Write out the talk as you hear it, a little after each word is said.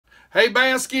Hey,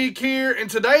 BassGeek here, and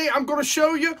today I'm going to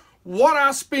show you what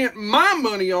I spent my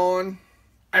money on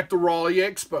at the Raleigh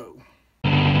Expo.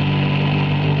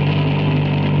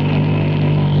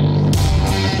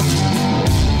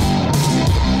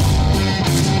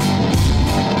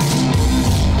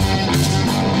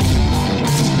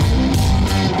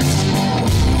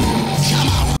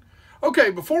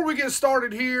 Okay, before we get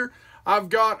started here, I've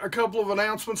got a couple of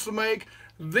announcements to make.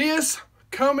 This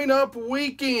coming up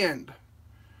weekend,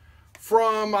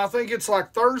 from I think it's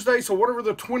like Thursday, so whatever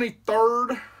the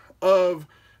 23rd of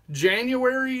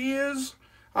January is,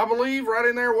 I believe, right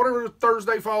in there, whatever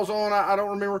Thursday falls on, I don't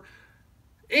remember.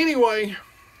 Anyway,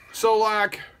 so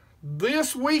like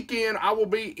this weekend, I will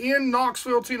be in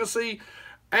Knoxville, Tennessee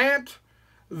at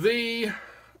the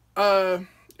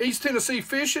East Tennessee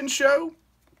Fishing Show.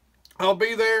 I'll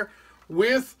be there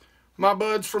with my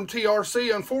buds from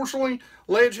TRC. Unfortunately,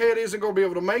 Ledgehead isn't going to be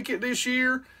able to make it this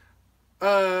year.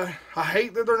 I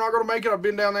hate that they're not going to make it. I've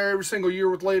been down there every single year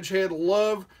with Ledgehead.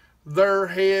 Love their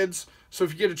heads. So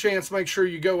if you get a chance, make sure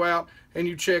you go out and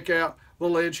you check out the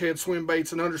Ledgehead swim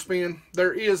baits and underspin.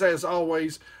 There is, as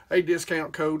always, a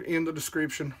discount code in the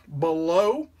description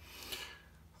below.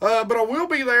 But I will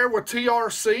be there with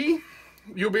TRC.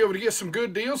 You'll be able to get some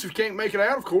good deals if you can't make it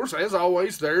out. Of course, as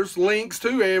always, there's links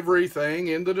to everything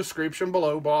in the description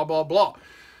below, blah, blah, blah.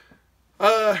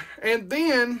 And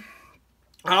then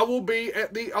I will be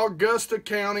at the Augusta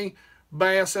County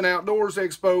Bass and Outdoors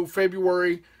Expo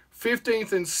February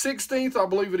 15th and 16th, I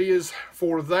believe it is,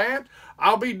 for that.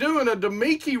 I'll be doing a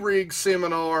Damiki rig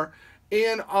seminar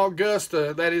in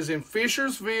Augusta. That is in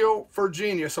Fishersville,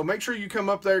 Virginia. So make sure you come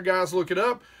up there, guys. Look it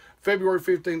up. February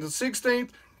 15th and 16th.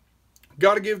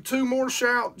 Got to give two more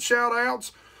shout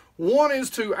outs. One is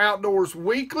to Outdoors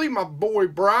Weekly, my boy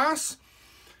Bryce.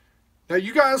 Now,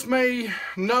 you guys may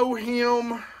know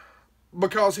him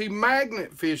because he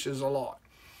magnet fishes a lot.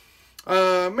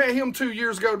 Met him 2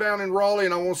 years ago down in Raleigh,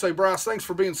 and I want to say, Bryce, thanks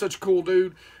for being such a cool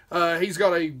dude. He's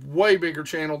got a way bigger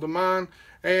channel than mine,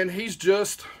 and he's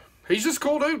just a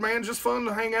cool dude, man. Just fun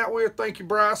to hang out with. Thank you,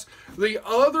 Bryce. The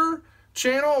other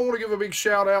channel I want to give a big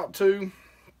shout out to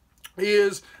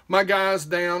is my guys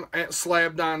down at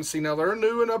Slab Dynasty. Now, they're a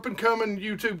new and up-and-coming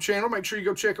YouTube channel. Make sure you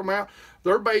go check them out.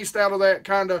 They're based out of that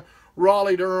kind of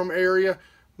Raleigh-Durham area.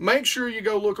 Make sure you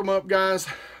go look them up, guys.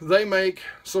 They make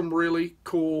some really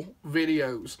cool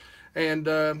videos. And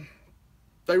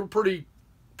they were pretty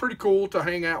cool to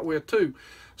hang out with, too.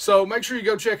 So make sure you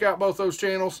go check out both those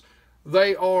channels.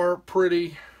 They are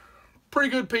pretty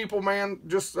good people, man.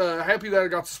 Just happy that I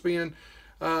got to spend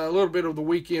a little bit of the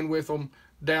weekend with them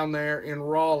down there in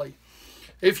Raleigh.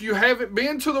 If you haven't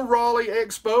been to the Raleigh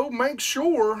Expo, make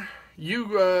sure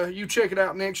you check it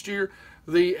out next year.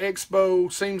 The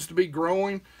Expo seems to be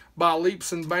growing by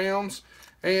leaps and bounds,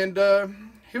 and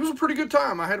it was a pretty good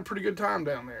time. I had a pretty good time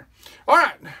down there. All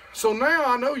right, so now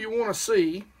I know you want to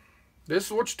see, this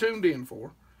is what you tuned in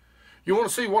for. You want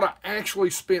to see what I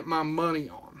actually spent my money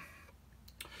on.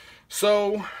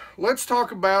 So let's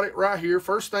talk about it right here.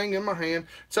 First thing in my hand.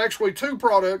 It's actually two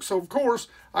products. So, of course,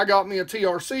 I got me a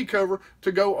TRC cover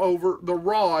to go over the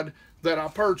rod that I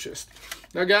purchased.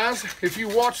 Now, guys, if you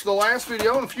watched the last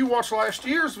video and if you watched last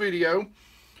year's video,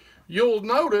 you'll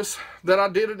notice that I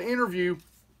did an interview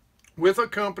with a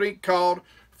company called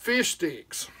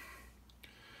Fishstyx.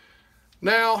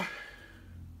 Now,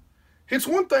 it's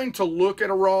one thing to look at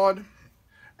a rod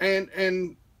and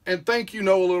think you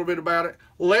know a little bit about it.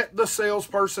 Let the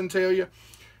salesperson tell you.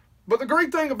 But the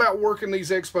great thing about working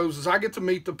these expos is I get to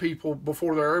meet the people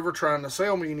before they're ever trying to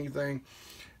sell me anything.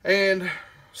 And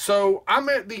so I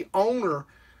met the owner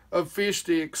of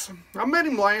Fishstyx. I met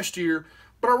him last year,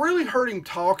 but I really heard him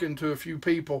talking to a few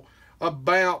people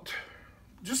about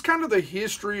just kind of the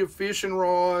history of fishing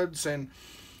rods and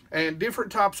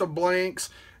different types of blanks.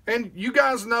 And you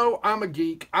guys know I'm a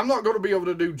geek. I'm not going to be able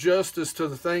to do justice to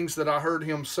the things that I heard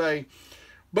him say.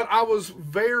 But I was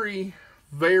very,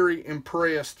 very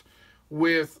impressed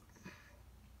with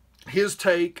his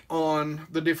take on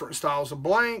the different styles of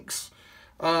blanks,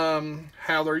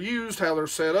 how they're used, how they're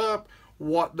set up,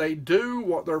 what they do,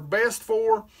 what they're best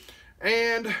for.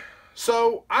 And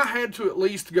so I had to at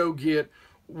least go get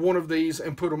one of these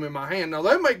and put them in my hand. Now,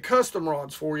 they make custom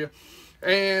rods for you.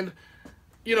 And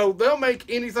you know, they'll make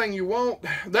anything you want.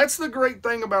 That's the great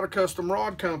thing about a custom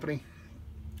rod company.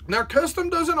 Now,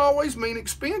 custom doesn't always mean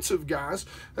expensive, guys.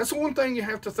 That's the one thing you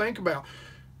have to think about.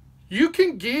 You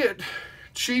can get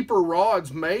cheaper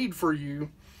rods made for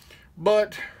you,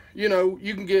 but, you know,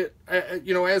 you can get,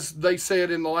 you know, as they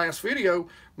said in the last video,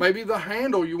 maybe the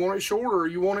handle, you want it shorter or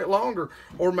you want it longer.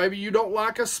 Or maybe you don't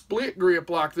like a split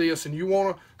grip like this and you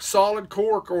want a solid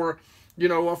cork, or you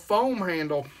know, a foam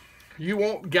handle. You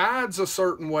want guides a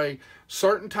certain way,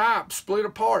 certain type, split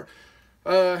apart.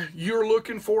 You're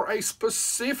looking for a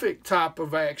specific type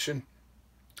of action.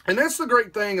 And that's the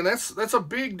great thing, and that's a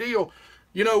big deal.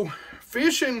 You know,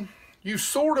 fishing, you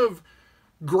sort of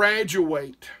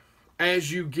graduate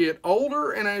as you get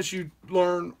older and as you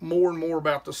learn more and more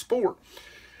about the sport.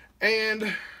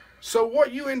 And so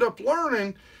what you end up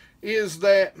learning is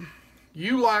that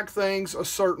you like things a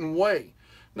certain way.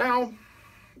 Now,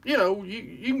 you know,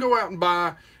 you can go out and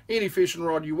buy any fishing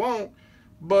rod you want,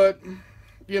 but,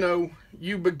 you know,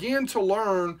 you begin to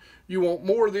learn you want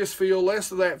more of this feel,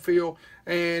 less of that feel,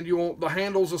 and you want the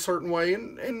handles a certain way.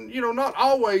 And you know, not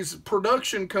always,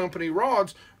 production company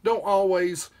rods don't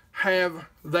always have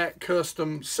that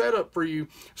custom setup for you,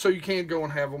 so you can go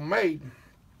and have them made.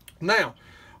 Now,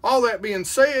 all that being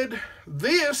said,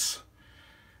 this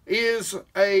is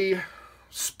a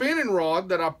spinning rod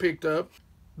that I picked up.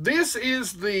 This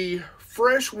is the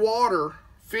freshwater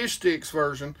Fishstyx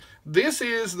version. This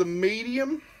is the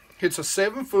medium. It's a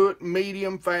 7-foot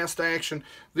medium fast action.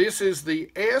 This is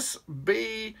the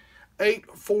SB841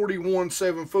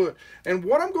 7-foot. And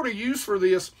what I'm going to use for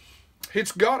this,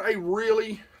 it's got a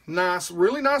really nice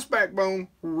backbone,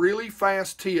 really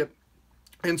fast tip.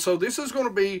 And so this is going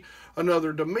to be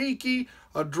another Damiki,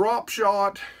 a drop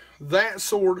shot, that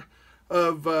sort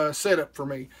of setup for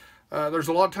me. There's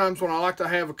a lot of times when I like to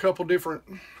have a couple different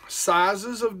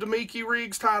sizes of Damiki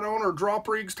rigs tied on or drop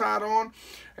rigs tied on,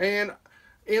 and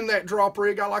in that drop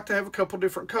rig I like to have a couple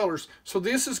different colors. So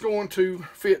this is going to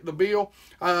fit the bill.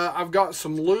 I've got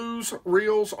some loose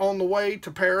reels on the way to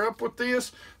pair up with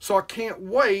this, so I can't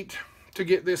wait to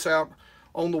get this out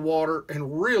on the water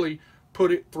and really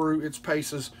put it through its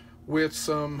paces with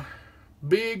some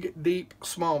big, deep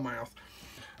smallmouth.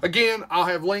 Again, I'll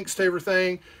have links to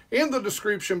everything in the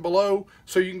description below,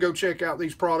 so you can go check out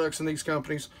these products and these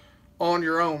companies on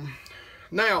your own.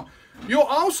 Now, you'll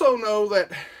also know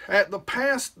that at the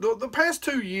past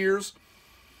 2 years,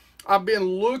 I've been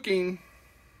looking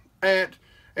at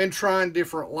and trying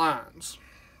different lines.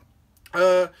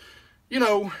 You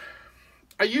know,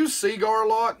 I use Seaguar a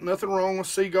lot. Nothing wrong with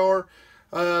Seaguar.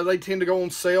 They tend to go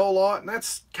on sale a lot, and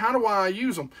that's kind of why I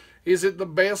use them. Is it the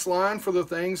best line for the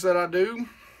things that I do?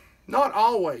 Not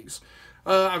always.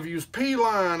 I've used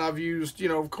P-line. I've used, you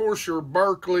know, of course, your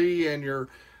Berkeley and your,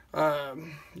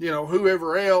 you know,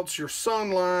 whoever else, your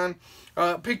Sunline.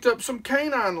 Picked up some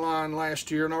Canine line last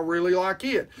year, and I really like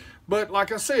it. But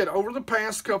like I said, over the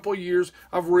past couple of years,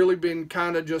 I've really been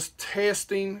kind of just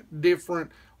testing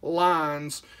different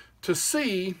lines to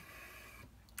see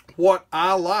what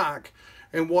I like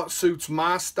and what suits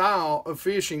my style of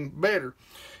fishing better.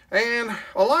 And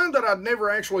a line that I'd never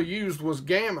actually used was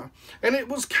Gamma. And it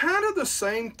was kind of the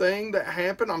same thing that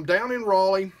happened. I'm down in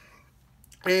Raleigh,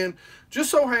 and just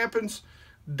so happens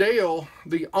Dale,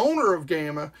 the owner of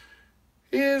Gamma,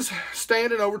 is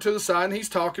standing over to the side, and he's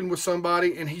talking with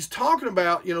somebody, and he's talking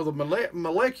about, you know, the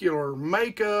molecular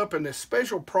makeup and this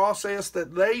special process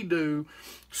that they do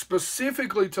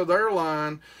specifically to their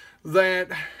line that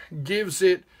gives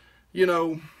it, you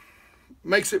know,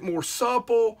 makes it more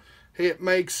supple. It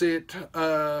makes it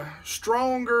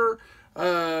stronger,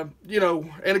 you know,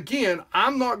 and again,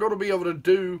 I'm not going to be able to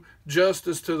do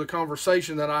justice to the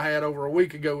conversation that I had over a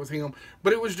week ago with him,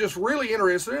 but it was just really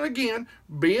interesting. And again,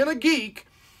 being a geek,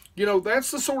 you know,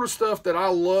 that's the sort of stuff that I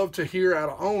love to hear out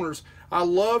of owners. I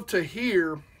love to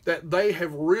hear that they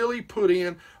have really put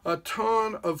in a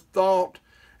ton of thought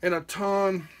and a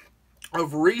ton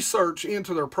of research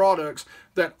into their products.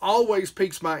 That always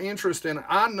piques my interest, and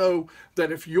I know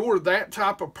that if you're that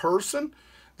type of person,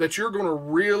 that you're going to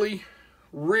really,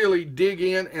 really dig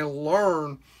in and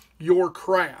learn your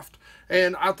craft.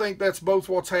 And I think that's both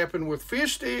what's happened with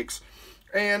Fishstyx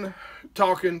and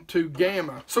talking to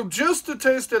Gamma. So just to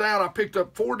test it out, I picked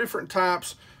up 4 different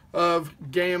types of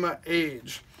Gamma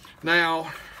Edge.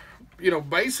 Now, you know,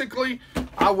 basically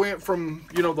I went from,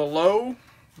 you know, the low,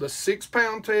 the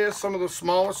 6-pound test, some of the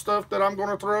smallest stuff that I'm going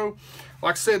to throw.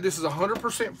 Like I said, this is 100%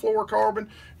 fluorocarbon.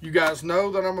 You guys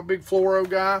know that I'm a big fluoro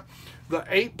guy. The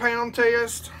 8-pound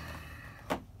test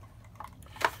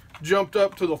jumped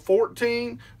up to the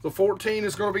 14. The 14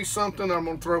 is going to be something that I'm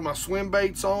going to throw my swim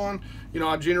baits on. You know,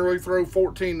 I generally throw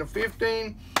 14 to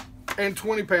 15. And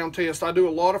 20-pound test. I do a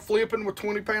lot of flipping with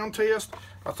 20-pound test.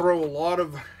 I throw a lot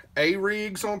of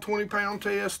A-rigs on 20-pound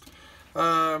test.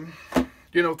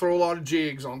 You know, throw a lot of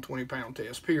jigs on 20-pound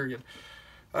test, period.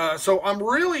 So I'm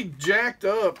really jacked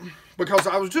up because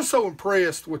I was just so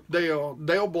impressed with Dale.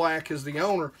 Dale Black is the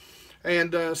owner,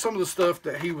 and some of the stuff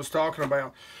that he was talking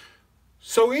about.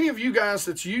 So any of you guys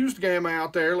that's used Gamma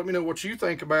out there, let me know what you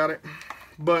think about it.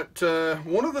 But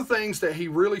one of the things that he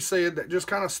really said that just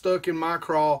kind of stuck in my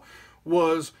craw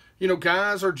was, you know,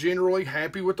 guys are generally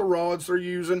happy with the rods they're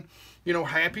using, you know,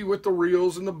 happy with the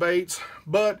reels and the baits.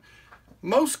 But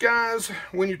most guys,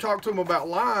 when you talk to them about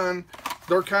line,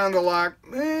 they're kind of like,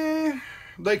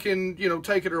 they can, you know,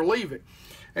 take it or leave it.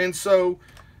 And so,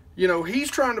 you know,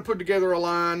 he's trying to put together a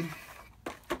line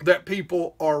that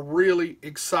people are really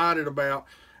excited about.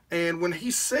 And when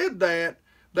he said that,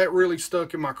 that really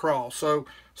stuck in my craw. So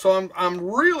I'm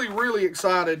really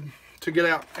excited to get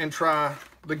out and try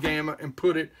the Gamma and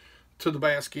put it to the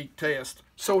BassGeek test.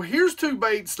 So here's two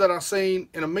baits that I seen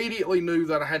and immediately knew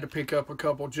that I had to pick up a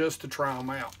couple just to try them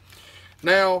out.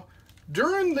 Now,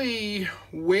 during the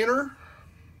winter,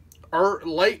 or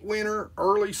late winter,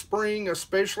 early spring,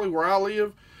 especially where I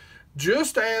live,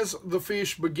 just as the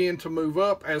fish begin to move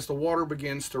up, as the water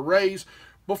begins to raise,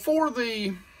 before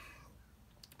and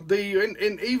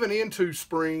even into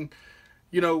spring,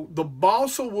 you know, the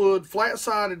balsa wood,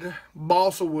 flat-sided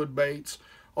balsa wood baits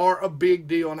are a big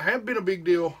deal and have been a big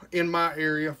deal in my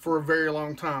area for a very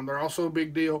long time. They're also a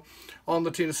big deal on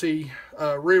the Tennessee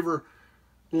River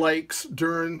lakes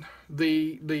during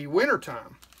the winter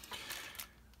time.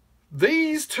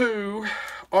 These two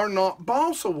are not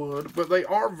balsa wood, but they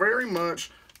are very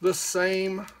much the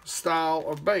same style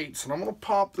of baits. And I'm going to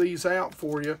pop these out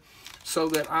for you so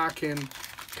that I can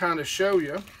kind of show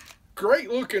you. Great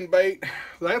looking bait.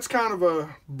 That's kind of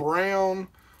a brown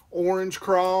orange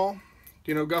crawl.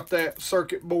 You know, got that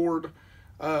circuit board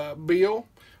bill.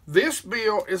 This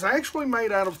bill is actually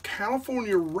made out of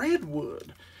California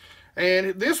redwood.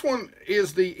 And this one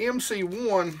is the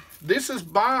MC1. This is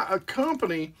by a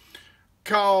company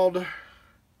called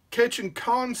Catching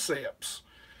Concepts.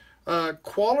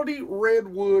 Quality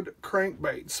redwood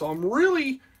crankbaits. So I'm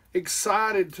really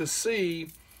excited to see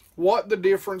what the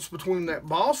difference between that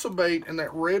balsa bait and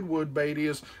that redwood bait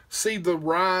is. See the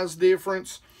rise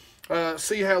difference.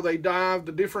 See how they dive,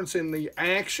 the difference in the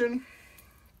action.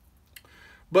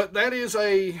 But that's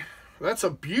a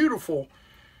beautiful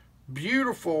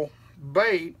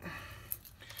bait.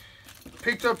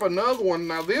 Picked up another one.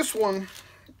 Now this one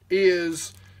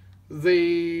is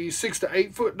the 6 to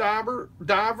 8 foot diver.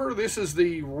 This is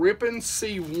the Rippin'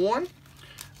 C1.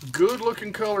 Good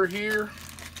looking color here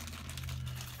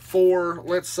for,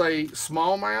 let's say,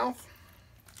 smallmouth.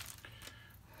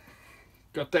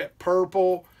 Got that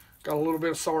purple, got a little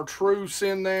bit of chartreuse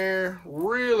in there.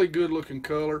 Really good looking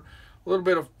color. A little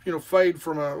bit of, you know, fade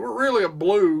from really a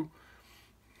blue.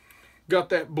 Got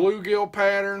that bluegill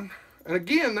pattern. And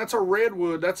again, that's a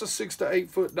redwood. That's a 6 to 8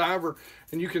 foot diver.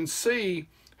 And you can see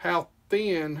how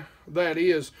thin that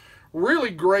is. Really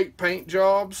great paint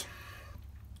jobs.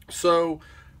 So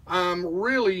I'm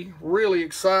really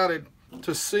excited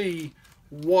to see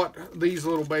what these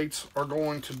little baits are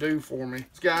going to do for me.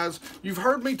 Guys, you've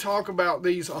heard me talk about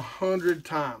these 100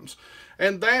 times.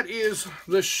 And that is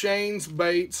the Shane's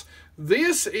baits.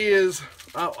 This is,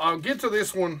 I'll get to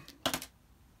this one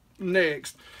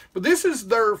next. But this is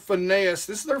their finesse.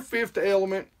 This is their fifth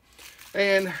element.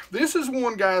 And this is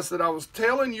one, guys, that I was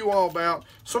telling you all about.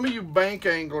 Some of you bank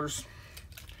anglers.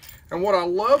 And what I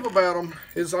love about them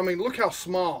is, I mean, look how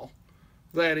small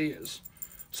that is.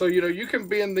 So, you know, you can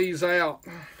bend these out.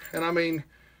 And, I mean,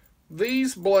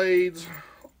 these blades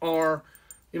are,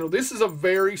 you know, this is a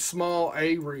very small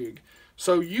A-rig.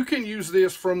 So, you can use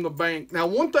this from the bank. Now,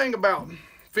 one thing about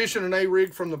fishing an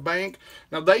A-rig from the bank,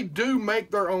 now, they do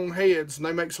make their own heads. And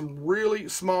they make some really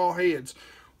small heads.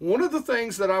 One of the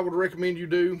things that I would recommend you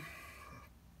do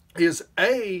is,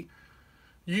 A,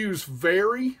 use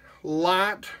very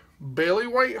light belly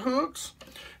weight hooks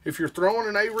if you're throwing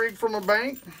an A-rig from a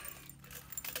bank.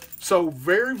 So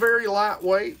very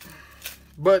lightweight,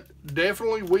 but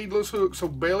definitely weedless hooks, so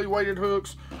belly weighted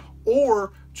hooks,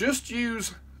 or just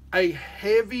use a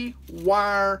heavy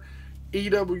wire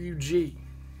EWG.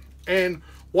 And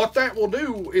what that will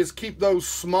do is keep those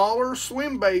smaller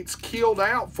swim baits killed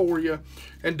out for you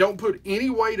and don't put any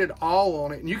weight at all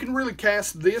on it. And you can really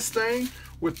cast this thing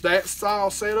with that style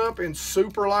setup in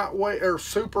super lightweight or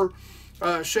super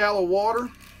shallow water,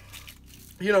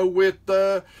 you know, with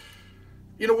a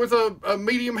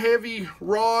medium heavy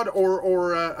rod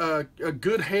or a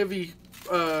good heavy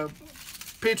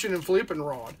pitching and flipping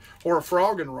rod or a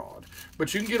frogging rod.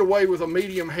 But you can get away with a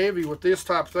medium heavy with this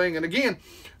type of thing. And again,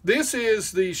 this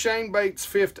is the Shane Baits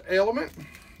fifth element.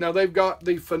 Now they've got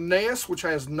the finesse, which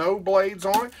has no blades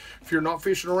on it. If you're not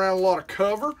fishing around a lot of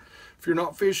cover, if you're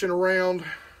not fishing around,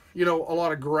 you know, a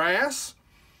lot of grass,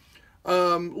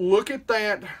 look at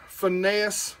that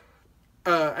finesse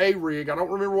A-rig. I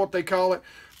don't remember what they call it,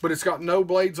 but it's got no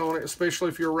blades on it, especially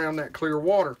if you're around that clear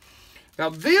water. Now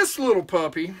this little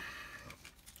puppy,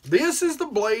 this is the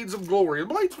Blades of Glory. The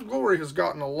Blades of Glory has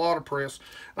gotten a lot of press.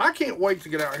 I can't wait to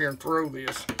get out here and throw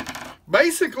this.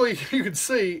 Basically, you can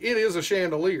see it is a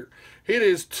chandelier. It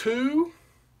is 2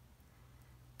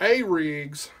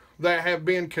 A-rigs that have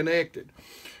been connected.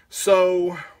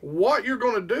 So what you're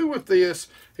going to do with this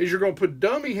is you're going to put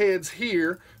dummy heads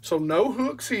here, so no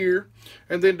hooks here,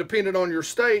 and then depending on your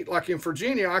state, like in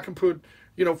Virginia, I can put,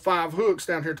 you know, 5 hooks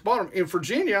down here at the bottom. In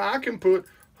Virginia, I can put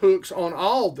hooks on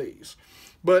all these.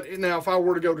 But now if I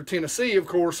were to go to Tennessee, of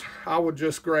course, I would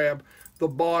just grab the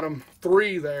bottom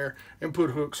 3 there and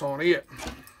put hooks on it.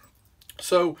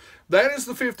 So that is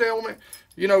the 5th element.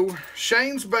 You know,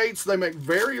 Shane's Baits, they make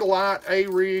very light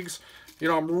A-rigs. You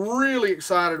know, I'm really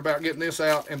excited about getting this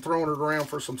out and throwing it around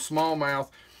for some smallmouth.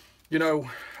 You know,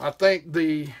 I think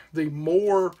the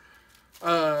more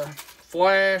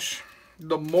flash,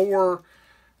 the more,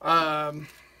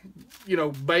 you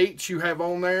know, baits you have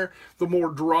on there, the more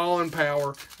drawing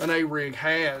power an A-rig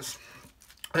has.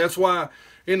 That's why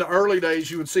in the early days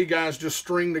you would see guys just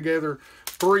string together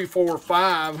 3, 4,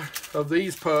 5 of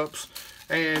these pups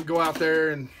and go out there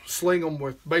and sling them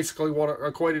with basically what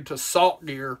equated to salt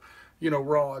gear, you know,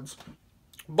 rods.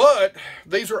 But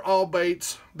these are all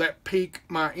baits that pique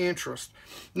my interest.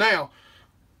 Now,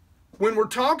 when we're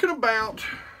talking about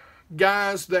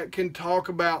guys that can talk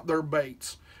about their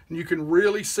baits, and you can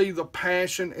really see the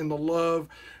passion and the love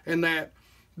and that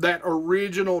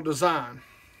original design.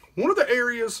 One of the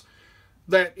areas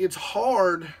that it's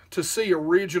hard to see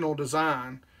original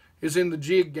design is in the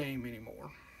jig game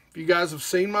anymore. If you guys have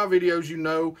seen my videos, you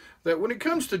know that when it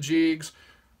comes to jigs,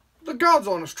 the God's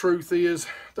honest truth is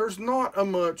there's not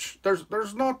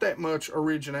that much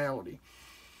originality.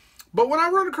 But when I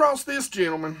run across this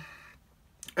gentleman,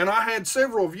 and I had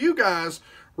several of you guys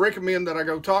recommend that I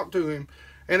go talk to him,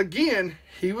 and again,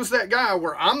 he was that guy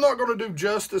where I'm not going to do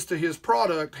justice to his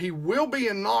product. He will be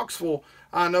in Knoxville,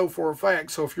 I know for a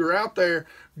fact. So if you're out there,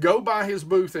 go by his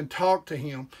booth and talk to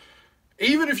him.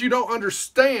 Even if you don't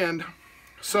understand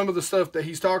some of the stuff that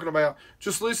he's talking about,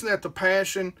 just listen at the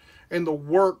passion and the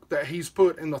work that he's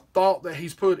put and the thought that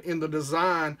he's put in the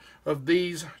design of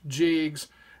these jigs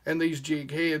and these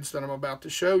jig heads that I'm about to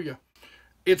show you.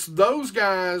 It's those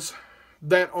guys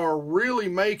that are really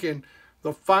making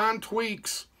the fine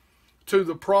tweaks to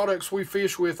the products we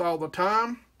fish with all the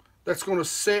time that's going to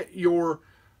set your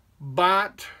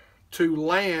bite to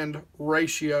land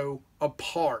ratio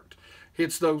apart.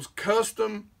 It's those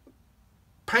custom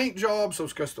paint jobs,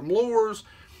 those custom lures,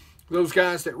 those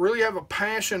guys that really have a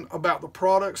passion about the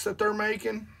products that they're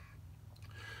making,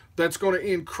 that's going to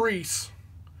increase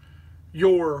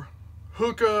your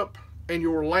hookup and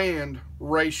your land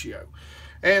ratio.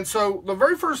 And so the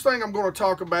very first thing I'm going to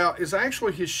talk about is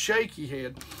actually his shaky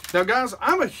head. Now guys,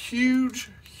 I'm a huge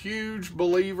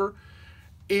believer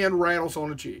in rattles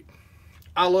on a jig.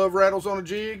 I love rattles on a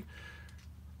jig.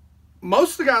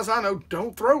 Most of the guys I know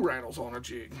don't throw rattles on a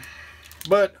jig,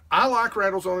 but I like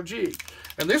rattles on a jig.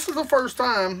 And this is the first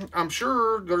time, I'm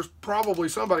sure there's probably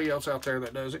somebody else out there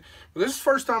that does it, but this is the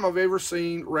first time I've ever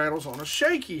seen rattles on a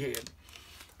shaky head.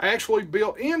 Actually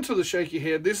built into the shaky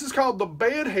head. This is called the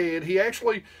bed head. He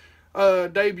actually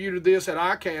debuted this at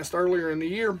ICAST earlier in the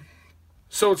year.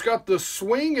 So it's got the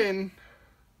swinging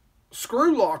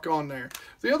screw lock on there.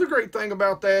 The other great thing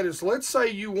about that is, let's say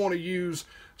you want to use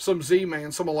some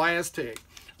Z-Man, some Elastic.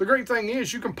 The great thing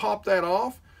is you can pop that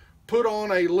off, put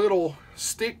on a little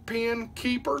stick pin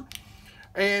keeper,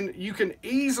 and you can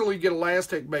easily get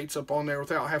elastic baits up on there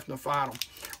without having to fight them.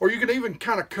 Or you can even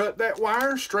kind of cut that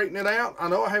wire, straighten it out. I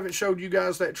know I haven't showed you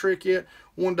guys that trick yet.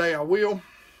 One day I will.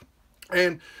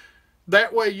 And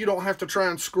that way you don't have to try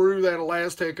and screw that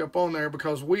elastic up on there,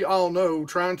 because we all know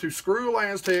trying to screw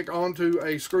elastic onto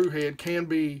a screw head can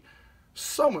be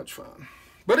so much fun.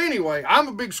 But anyway, I'm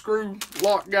a big screw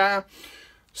lock guy.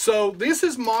 So this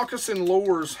is Moccasin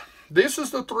Lures. This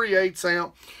is the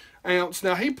 3/8 ounce.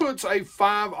 Now he puts a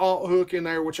 5/0 hook in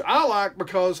there, which I like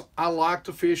because I like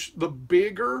to fish the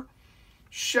bigger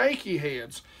shaky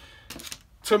heads.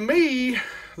 To me,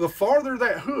 the farther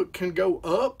that hook can go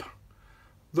up,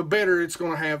 the better it's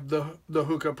going to have the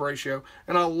hookup ratio.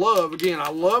 And I love, again, I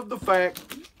love the fact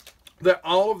that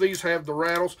all of these have the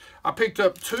rattles. I picked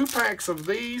up 2 packs of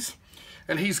these,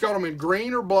 and he's got them in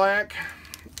green or black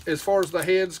as far as the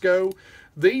heads go.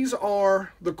 These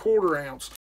are the 1/4 ounce.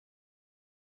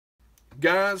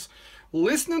 Guys,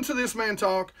 listening to this man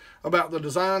talk about the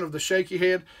design of the shaky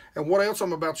head and what else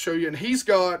I'm about to show you, and he's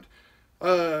got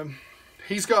some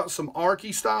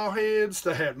Arky style heads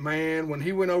that, man, when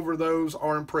he went over those,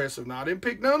 are impressive. Now I didn't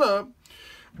pick none up,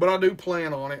 but I do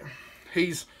plan on it.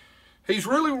 He's he's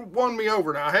really won me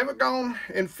over. Now, I haven't gone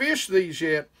and fished these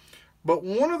yet, but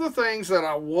one of the things that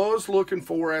I was looking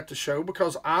for at the show,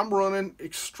 because I'm running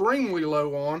extremely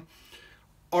low on,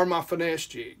 are my finesse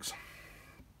jigs.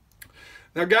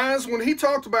 Now, guys, when he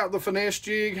talked about the finesse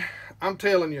jig, I'm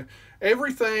telling you,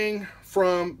 everything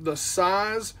from the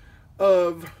size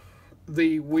of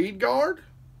the weed guard,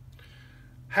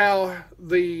 how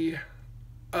the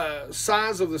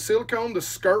size of the silicone, the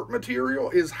skirt material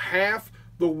is half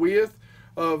the width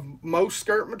of most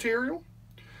skirt material,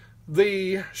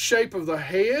 the shape of the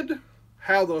head,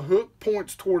 how the hook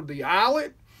points toward the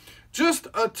eyelet, just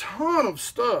a ton of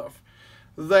stuff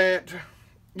that,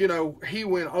 you know, he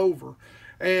went over.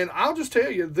 And I'll just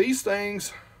tell you, these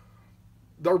things,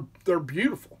 they're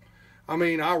beautiful. I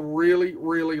mean, I really,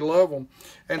 really love them.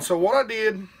 And so what I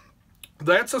did,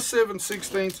 that's a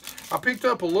 7/16. I picked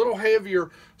up a little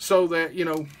heavier so that, you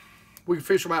know, we can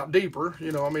fish them out deeper.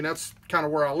 You know, I mean, that's kind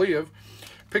of where I live.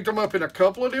 Picked them up in a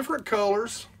couple of different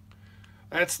colors.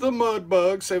 That's the Mud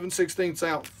Bug 7/16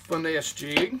 ounce finesse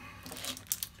jig.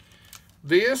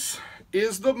 This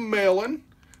is the Melon.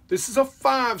 This is a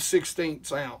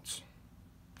 5/16 ounce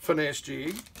finesse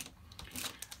jig.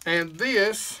 And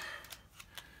this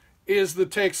is the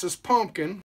Texas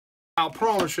Pumpkin. I'll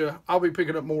promise you, I'll be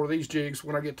picking up more of these jigs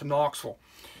when I get to Knoxville.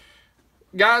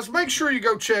 Guys, make sure you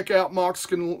go check out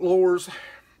Moccasin Lures.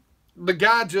 The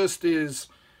guy just is,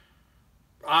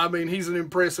 I mean, he's an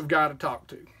impressive guy to talk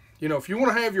to. You know, if you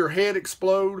want to have your head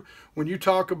explode when you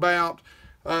talk about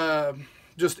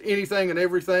just anything and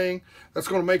everything that's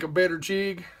going to make a better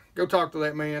jig, go talk to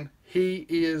that man. He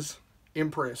is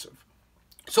impressive.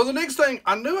 So the next thing,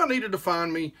 I knew I needed to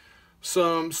find me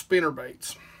some spinner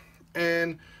baits.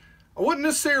 And I wasn't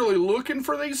necessarily looking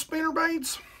for these spinner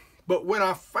baits, but when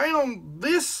I found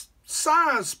this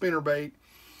size spinner bait,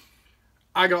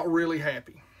 I got really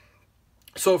happy.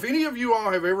 So if any of you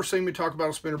all have ever seen me talk about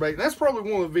a spinner bait, and that's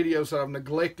probably one of the videos that I've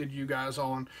neglected you guys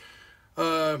on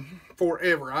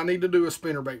forever. I need to do a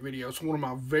spinner bait video. It's one of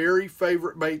my very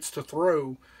favorite baits to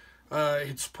throw.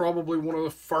 It's probably one of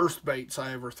the first baits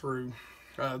I ever threw.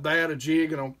 That, a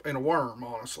jig, and a worm,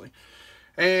 honestly.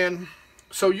 And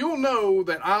so you'll know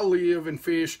that I live and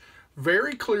fish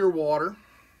very clear water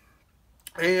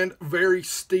and very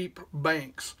steep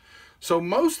banks. So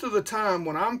most of the time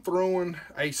when I'm throwing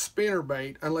a spinner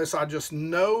bait, unless I just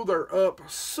know they're up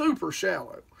super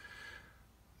shallow,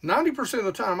 90% of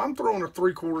the time I'm throwing a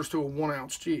 3/4 to a 1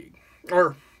 ounce jig.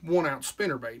 Or 1 ounce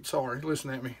spinner bait, sorry, listen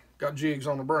at me. Got jigs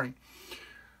on the brain.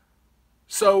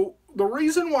 So the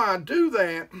reason why I do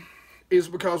that is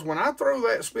because when I throw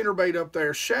that spinner bait up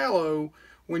there shallow,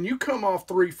 when you come off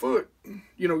 3 foot,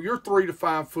 you know, you're 3 to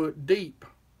 5 foot deep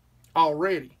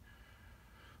already.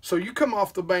 So you come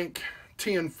off the bank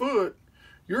 10 foot,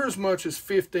 you're as much as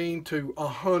 15 to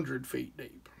 100 feet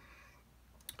deep.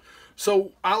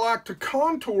 So I like to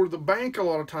contour the bank a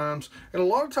lot of times, and a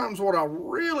lot of times what I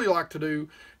really like to do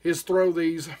is throw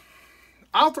these.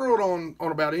 I'll throw it on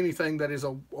about anything that is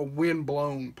a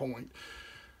wind-blown point.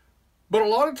 But a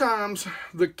lot of times,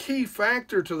 the key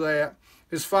factor to that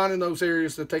is finding those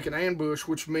areas that they can ambush,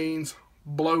 which means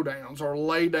blowdowns or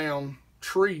lay down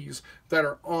trees that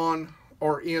are on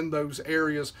or in those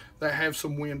areas that have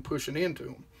some wind pushing into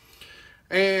them.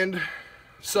 And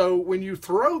so when you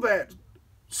throw that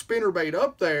spinnerbait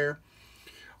up there,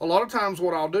 a lot of times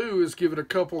what I'll do is give it a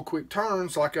couple of quick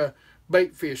turns like a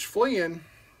bait fish fleeing,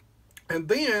 and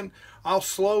then I'll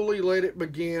slowly let it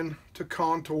begin to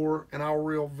contour, and I'll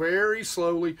reel very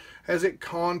slowly as it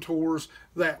contours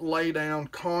that lay down,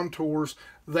 contours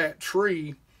that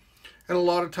tree, and a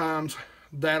lot of times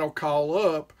that'll call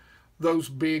up those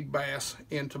big bass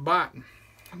into biting.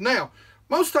 Now,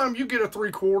 most time you get a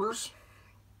 3/4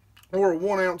 or a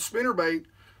 1 ounce spinnerbait,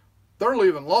 they're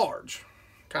living large,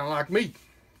 kind of like me,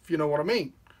 if you know what I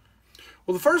mean.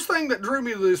 Well, the first thing that drew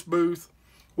me to this booth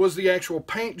was the actual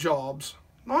paint jobs,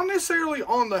 not necessarily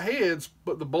on the heads,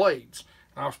 but the blades.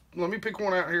 Let me pick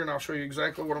one out here and I'll show you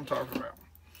exactly what I'm talking about.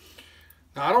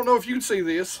 Now, I don't know if you can see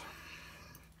this.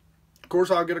 Of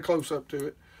course, I'll get a close-up to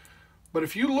it. But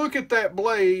if you look at that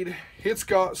blade, it's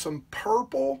got some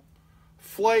purple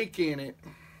flake in it.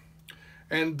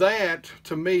 And that,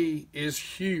 to me, is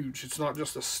huge. It's not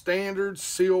just a standard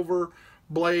silver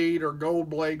blade or gold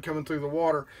blade coming through the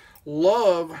water.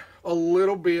 Love a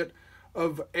little bit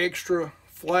of extra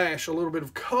flash, a little bit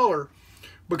of color,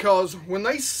 because when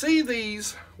they see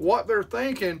these, what they're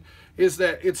thinking is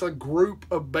that it's a group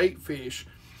of bait fish.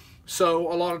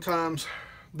 So a lot of times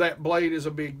that blade is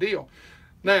a big deal.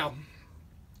 Now,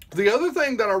 the other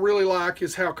thing that I really like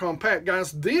is how compact.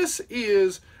 Guys, this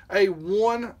is a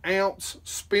 1 ounce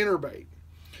spinnerbait.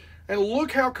 And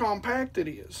look how compact it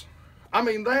is. I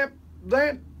mean,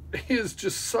 that is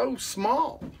just so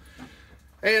small.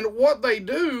 And what they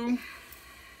do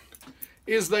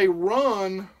is they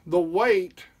run the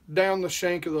weight down the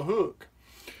shank of the hook.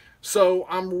 So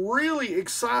I'm really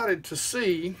excited to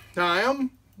see. Now I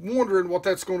am wondering what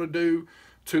that's going to do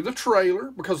to the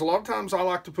trailer, because a lot of times I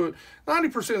like to put,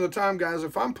 90% of the time, guys,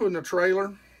 if I'm putting a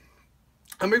trailer,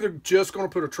 I'm either just going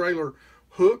to put a trailer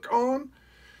hook on.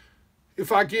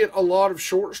 If I get a lot of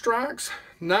short strikes,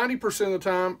 90% of the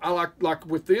time, I like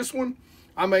with this one,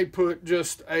 I may put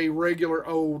just a regular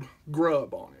old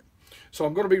grub on it. So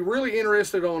I'm going to be really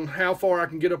interested on how far I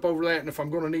can get up over that and if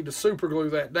I'm going to need to super glue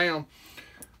that down.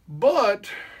 But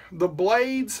the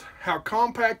blades, how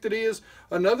compact it is.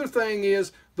 Another thing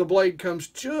is the blade comes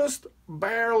just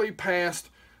barely past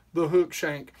the hook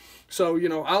shank. So, you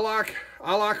know, I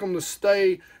like them to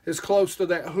stay as close to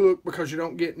that hook because you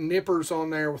don't get nippers on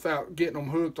there without getting them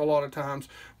hooked a lot of times.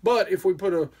 But if we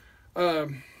put a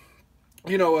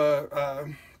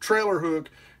trailer hook,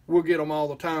 we'll get them all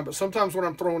the time. But sometimes when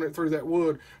I'm throwing it through that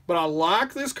wood. But I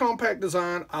like this compact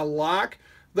design. I like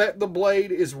that the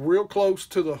blade is real close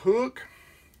to the hook.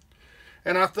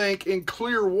 And I think in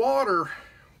clear water,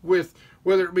 with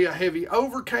whether it be a heavy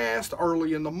overcast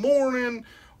early in the morning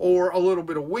or a little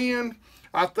bit of wind,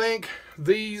 I think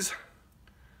these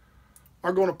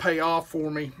are going to pay off for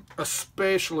me,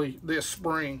 especially this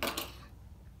spring.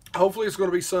 Hopefully it's going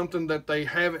to be something that they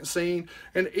haven't seen,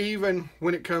 and even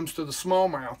when it comes to the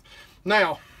smallmouth.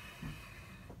 Now,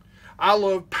 I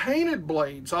love painted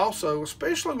blades also,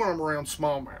 especially when I'm around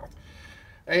smallmouth.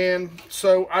 And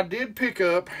so I did pick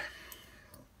up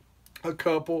a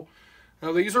couple.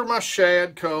 Now these are my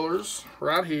shad colors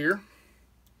right here.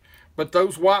 But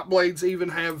those white blades even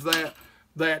have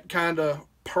that kind of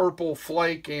purple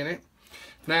flake in it.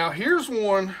 Now here's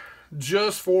one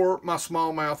just for my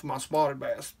smallmouth and my spotted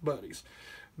bass buddies.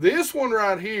 This one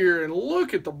right here, and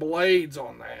look at the blades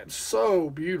on that. It's so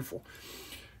beautiful.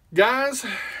 Guys,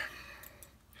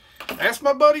 ask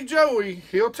my buddy Joey.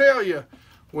 He'll tell you,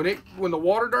 when the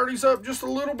water dirties up just a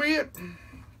little bit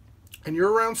and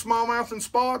you're around smallmouth and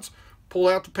spots, pull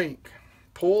out the pink.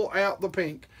 Pull out the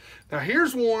pink. Now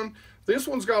here's one. This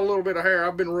one's got a little bit of hair.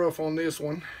 I've been rough on this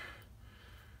one.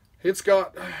 It's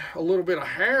got a little bit of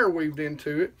hair weaved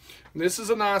into it. And this is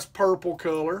a nice purple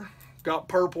color. Got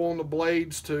purple on the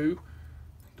blades too.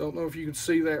 Don't know if you can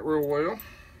see that real well.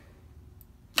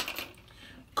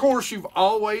 Of course, you've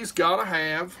always got to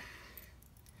have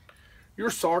your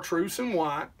chartreuse and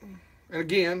white. And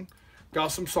again, got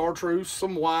some chartreuse,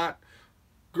 some white.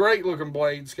 Great looking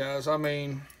blades, guys. I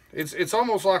mean, it's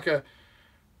almost like a,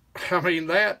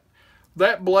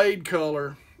 that blade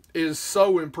color is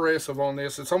so impressive on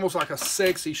this. It's almost like a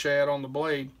sexy shad on the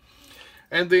blade.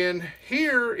 And then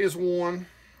here is one.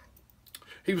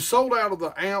 He was sold out of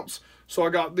the ounce, so I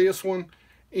got this one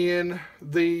in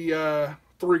the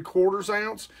 3/4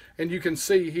 ounce. And you can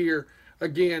see here,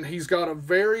 again, he's got a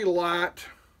very light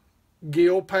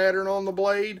gill pattern on the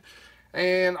blade.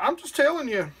 And I'm just telling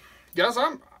you, guys,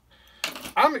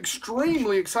 I'm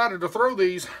extremely excited to throw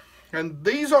these. And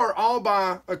these are all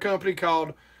by a company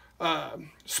called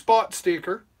Spot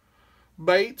Sticker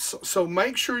Baits. So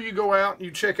make sure you go out and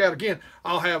you check out. Again,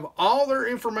 I'll have all their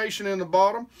information in the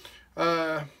bottom.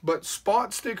 But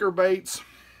Spot Sticker Baits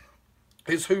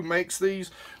is who makes these.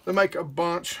 They make a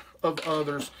bunch of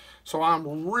others. So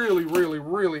I'm really, really,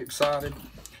 really excited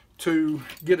to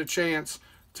get a chance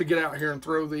to get out here and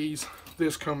throw these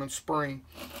this coming spring.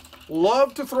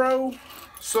 Love to throw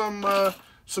some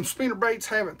spinner baits.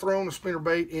 Haven't thrown a spinner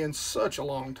bait in such a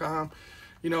long time.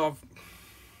 You know,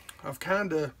 I've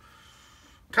kind of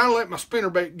let my spinner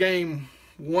bait game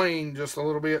wane just a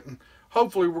little bit, and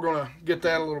hopefully we're going to get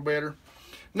that a little better.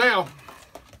 Now,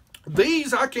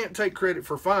 these I can't take credit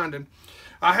for finding.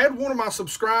 I had one of my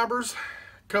subscribers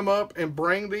come up and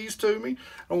bring these to me.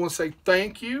 I want to say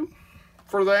thank you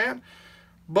for that.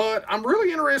 But I'm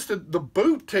really interested the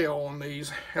boot tail on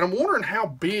these, and I'm wondering how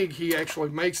big he actually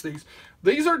makes these.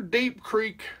 These are Deep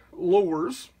Creek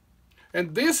lures,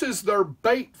 and this is their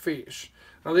bait fish.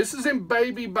 Now this is in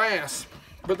baby bass,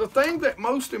 but the thing that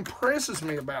most impresses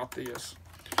me about this,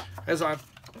 as I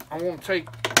want to take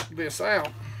this out,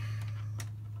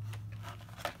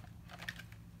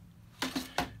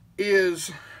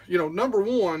 is, you know, number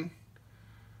one,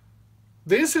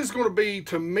 this is going to be,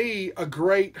 to me, a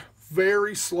great,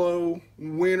 very slow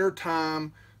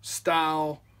wintertime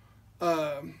style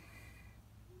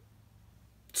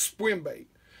swim bait.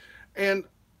 And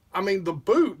I mean, the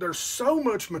boot, there's so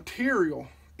much material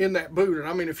in that boot, and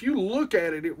I mean, if you look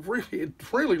at it, it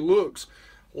really looks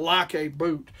like a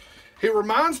boot. It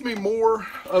reminds me more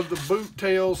of the boot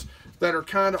tails that are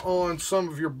kind of on some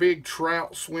of your big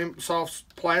trout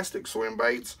soft plastic swim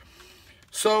baits.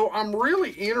 So I'm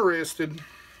really interested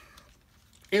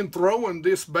in throwing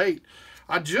this bait.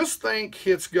 I just think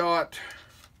it's got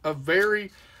a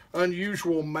very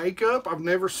unusual makeup. I've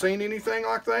never seen anything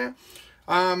like that.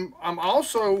 I'm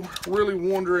also really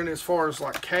wondering as far as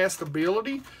like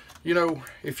castability. You know,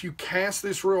 if you cast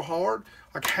this real hard,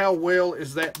 like how well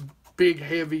is that big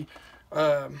heavy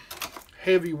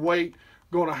weight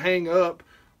going to hang up,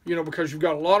 you know, because you've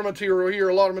got a lot of material here,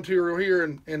 a lot of material here,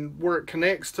 and where it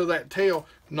connects to that tail,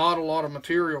 not a lot of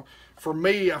material. For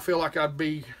me, I feel like I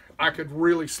could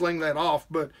really sling that off,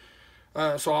 but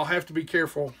so I'll have to be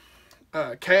careful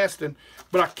casting.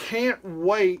 But I can't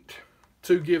wait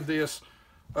to give this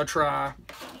a try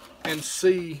and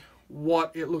see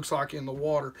what it looks like in the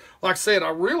water. Like I said, I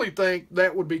really think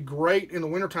that would be great in the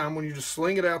wintertime when you just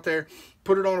sling it out there,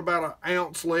 put it on about an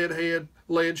ounce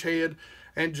ledge head,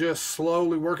 and just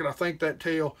slowly work it. I think that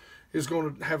tail is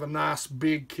going to have a nice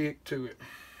big kick to it.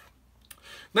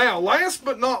 Now, last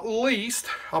but not least,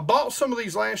 I bought some of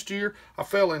these last year. I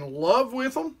fell in love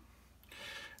with them.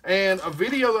 And a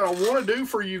video that I want to do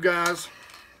for you guys,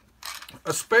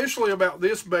 especially about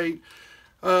this bait,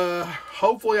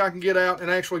 hopefully I can get out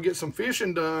and actually get some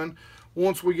fishing done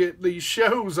once we get these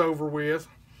shows over with.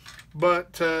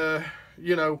 But,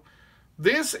 you know,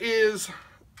 this is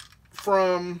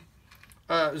from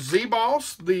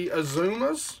Z-Boss, the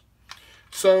Azumas.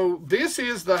 So this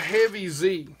is the Heavy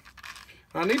Z.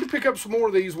 I need to pick up some more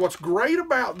of these. What's great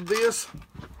about this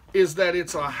is that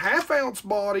it's a 1/2 ounce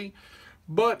body,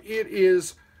 but it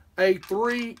is a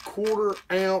 3/4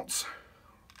 ounce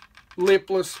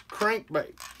lipless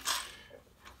crankbait.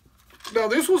 Now,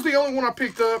 this was the only one I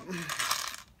picked up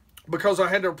because I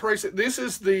had to replace it. This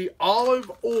is the olive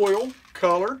oil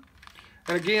color.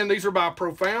 And again, these are by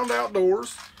Profound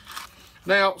Outdoors.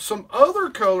 Now, some other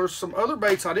colors, some other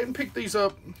baits, I didn't pick these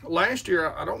up last year.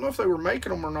 I don't know if they were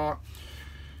making them or not.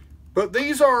 But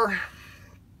these are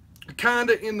kind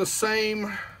of in the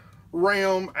same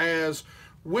realm as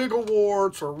wiggle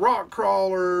warts or rock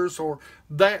crawlers or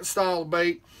that style of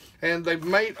bait. And they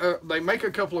make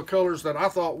a couple of colors that I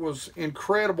thought was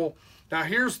incredible. Now,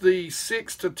 here's the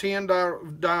 6 to 10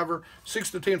 diver,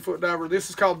 6 to 10 foot diver. This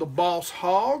is called the Boss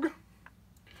Hog.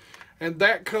 And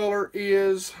that color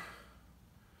is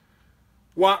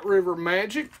White River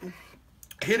Magic.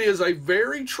 It is a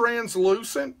very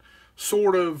translucent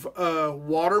sort of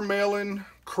watermelon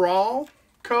crawl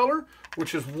color,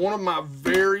 which is one of my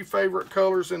very favorite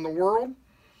colors in the world.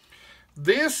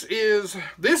 This is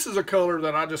a color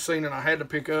that I just seen and I had to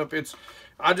pick up.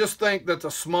 I just think that the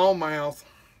smallmouth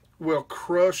will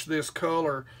crush this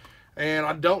color, and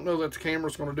I don't know that the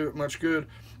camera's going to do it much good.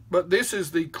 But this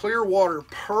is the Clearwater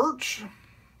Perch,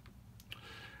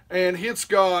 and it's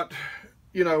got,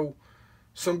 you know,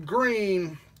 some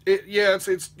green.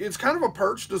 It's kind of a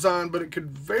perch design, but it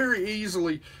could very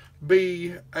easily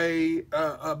be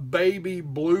a baby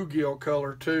bluegill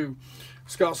color too.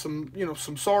 It's got some, you know,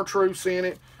 some chartreuse in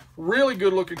it. Really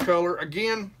good looking color.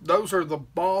 Again, those are the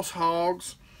Boss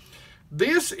Hogs.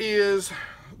 This is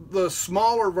the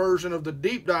smaller version of the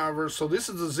deep divers. So this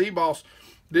is the Z-Boss.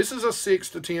 This is a 6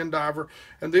 to 10 diver,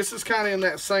 and this is kind of in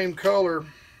that same color,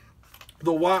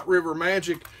 the White River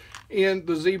Magic in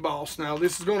the Z-Boss. Now,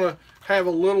 this is going to have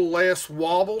a little less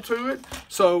wobble to it,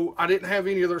 so I didn't have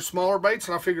any of their smaller baits,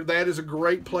 and I figured that is a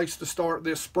great place to start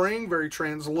this spring. Very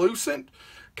translucent,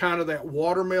 kind of that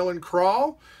watermelon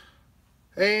crawl.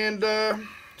 And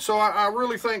so I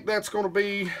really think that's going to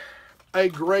be a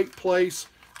great place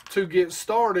to get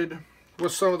started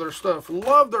with some of their stuff.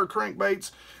 Love their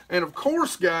crankbaits. And of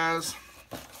course, guys,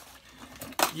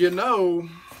 you know,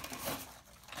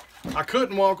 I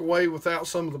couldn't walk away without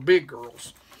some of the big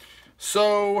girls.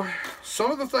 So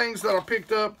some of the things that I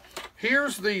picked up,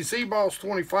 here's the Z-Boss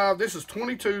 25. This is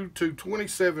 22 to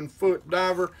 27 foot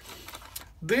diver.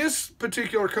 This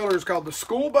particular color is called the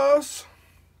School Bus.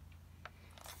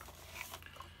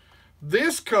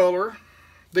 This color,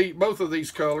 both of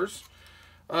these colors,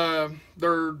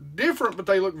 they're different, but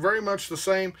they look very much the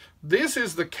same. This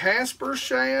is the Casper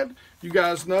Shad. You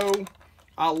guys know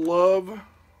I love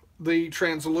the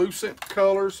translucent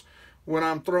colors when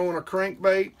I'm throwing a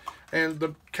crankbait, and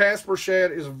the Casper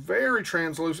Shad is very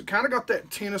translucent. Kind of got that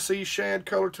Tennessee shad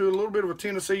color to it, a little bit of a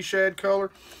Tennessee shad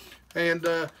color. And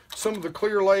some of the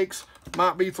Clear Lakes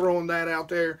might be throwing that out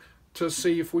there to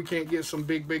see if we can't get some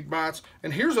big bites.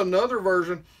 And here's another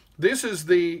version. This is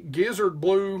the Gizzard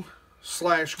Blue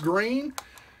 / green.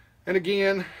 And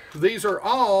again, these are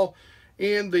all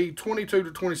in the 22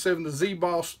 to 27, the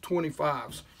Z-Boss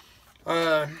 25s.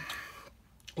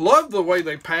 Love the way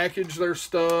they package their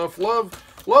stuff. Love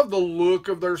the look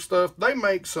of their stuff. They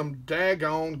make some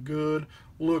daggone good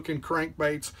looking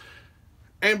crankbaits.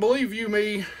 And believe you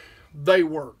me, they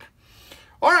work.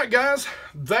 All right, guys,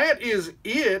 that is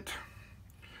it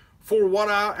for what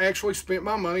I actually spent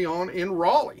my money on in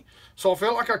Raleigh. So I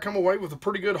felt like I come away with a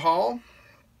pretty good haul.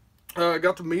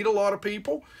 Got to meet a lot of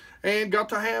people and got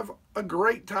to have a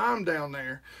great time down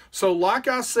there. So like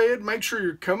I said, make sure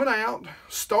you're coming out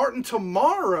starting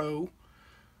tomorrow.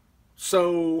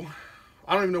 So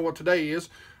I don't even know what today is,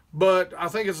 but I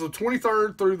think it's the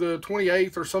 23rd through the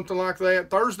 28th or something like that.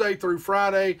 Thursday through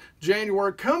Friday,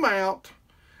 January. Come out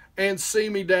and see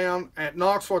me down at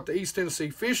Knoxville at the East Tennessee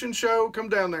Fishing Show. Come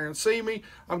down there and see me.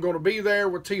 I'm going to be there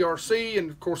with TRC, and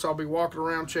of course I'll be walking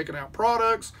around checking out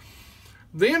products.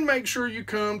 Then make sure you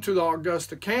come to the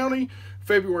Augusta County,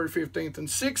 February 15th and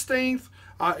 16th.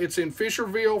 It's in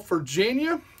Fisherville,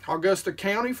 Virginia, Augusta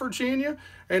County, Virginia,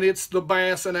 and it's the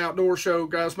Bass and Outdoor Show.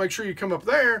 Guys, make sure you come up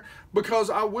there because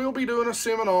I will be doing a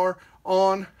seminar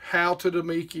on how to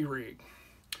Damiki rig.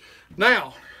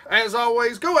 Now, as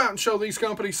always, go out and show these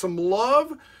companies some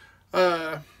love.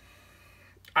 I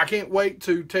can't wait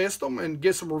to test them and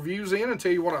get some reviews in and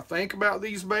tell you what I think about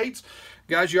these baits.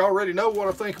 Guys, you already know what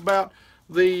I think about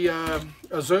the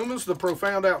Azumas, the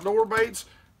Profound Outdoor baits.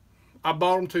 I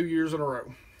bought them 2 years in a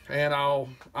row, and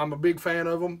I'm a big fan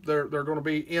of them. They're going to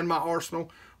be in my arsenal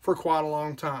for quite a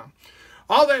long time.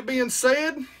 All that being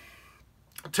said,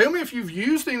 tell me if you've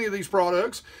used any of these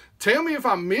products. Tell me if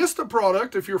I missed a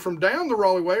product, if you're from down the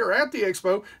Raleigh way or at the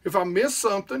expo. If I missed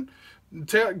something,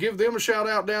 give them a shout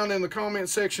out down in the comment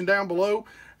section down below.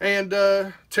 And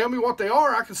tell me what they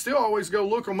are. I can still always go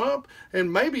look them up.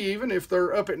 And maybe even if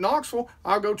they're up at Knoxville,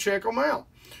 I'll go check them out.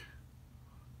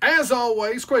 As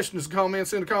always, questions and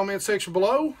comments in the comment section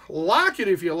below. Like it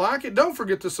if you like it. Don't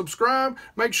forget to subscribe.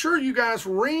 Make sure you guys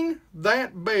ring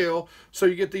that bell so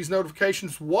you get these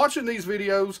notifications. Watching these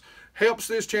videos helps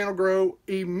this channel grow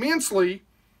immensely.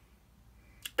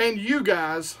 And you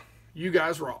guys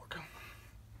rock.